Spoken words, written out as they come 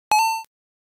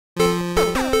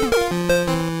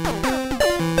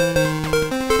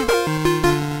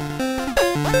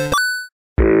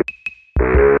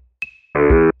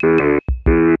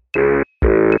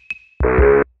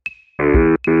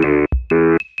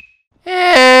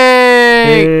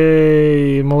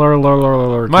Hey,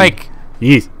 Mike.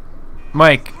 Yes.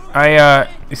 Mike, I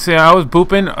was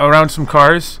booping around some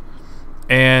cars,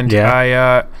 and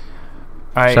yeah.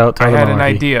 I had an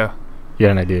idea. You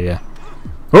had an idea, yeah.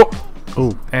 Oh.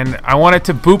 Ooh. And I wanted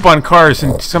to boop on cars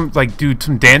and do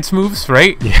some dance moves,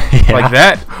 right? Yeah. Like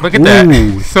that. Look at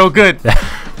that. So good.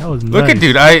 That was nice. Look at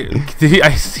dude.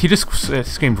 He just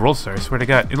screamed roll star. I swear to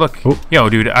God. Look, yo,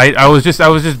 dude. I was just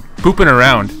booping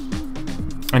around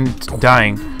and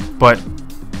dying, but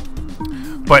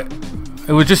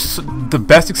it was just the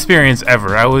best experience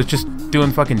ever. I was just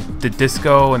doing fucking the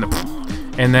disco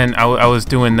and then I was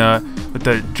doing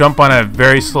the jump on a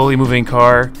very slowly moving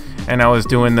car. And I was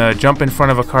doing the jump in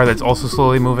front of a car that's also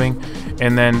slowly moving,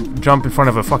 and then jump in front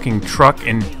of a fucking truck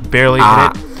and barely hit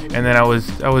it. And then I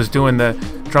was doing the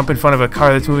jump in front of a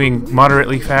car that's moving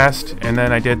moderately fast, and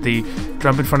then I did the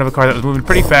jump in front of a car that was moving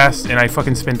pretty fast, and I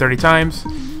fucking spin 30 times.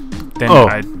 Then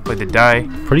I played the die.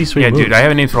 Pretty sweet. Yeah, move. Dude, I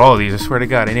have a name for all of these. I swear to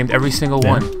God, I named every single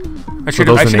one. I should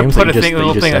have put a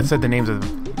little thing that said the names of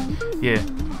them. Yeah.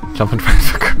 Jump in front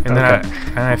of a car. And then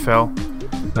I fell.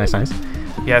 Nice.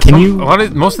 Yeah,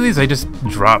 most of these I just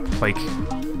drop, like.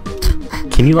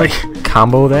 Can you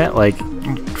combo that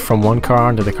from one car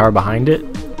onto the car behind it?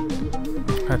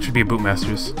 That should be a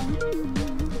Bootmasters.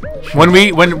 When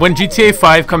GTA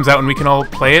 5 comes out and we can all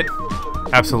play it,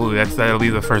 absolutely, that'll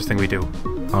be the first thing we do.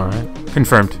 All right.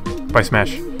 Confirmed by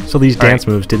Smash. So these dance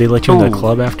moves, did they let you in the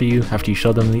club after you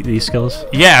showed them these skills?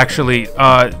 Yeah, actually,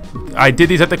 I did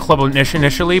these at the club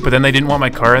initially, but then they didn't want my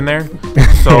car in there,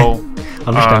 so.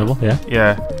 Understandable, yeah.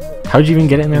 Yeah. How'd you even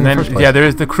get in there in the first place? Yeah,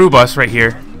 there's the crew bus right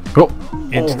here. Oh.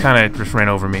 It kind of just ran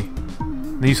over me.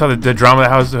 Then you saw the drama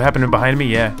that was happening behind me?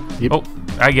 Yeah. Yep. Oh,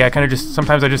 I kind of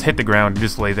sometimes I just hit the ground and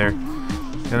just lay there.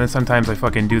 And then sometimes I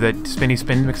fucking do that spinny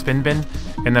spin McSpin bin,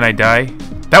 and then I die.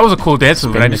 That was a cool dance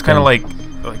move, and I just kind of like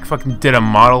fucking did a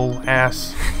model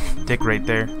ass dick right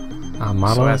there.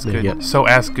 Model ass good. Yep. So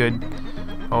ass good.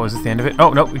 Oh, is this the end of it? Oh,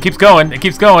 no, it keeps going. It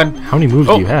keeps going. How many moves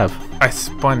do you have? I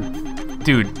spun.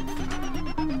 Dude,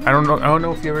 I don't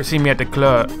know if you ever seen me at the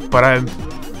club, but I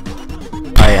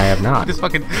have not. Just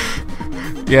fucking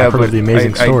yeah, I've heard of the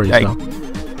amazing stories though.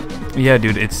 Yeah,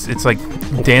 dude, it's like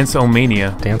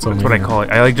dance-o-mania. Dance-o-mania. That's what I call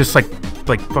it. I just like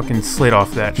fucking slid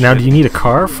off that. Now, shit. do you need a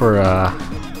car for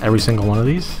every single one of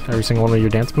these? Every single one of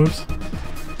your dance moves?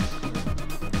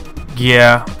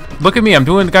 Yeah. Look at me, I'm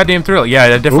doing the goddamn Thriller. Yeah,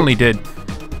 I definitely did.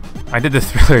 I did the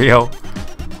Thriller, yo.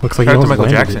 Looks like you almost Michael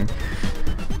Jackson.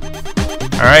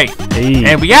 All right, hey.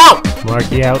 And we out.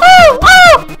 Malarkey out. Oh,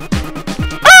 oh,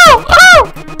 oh, oh,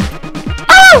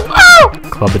 oh, oh.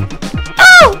 Clubbing.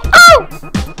 Oh,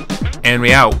 oh. And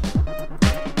we out.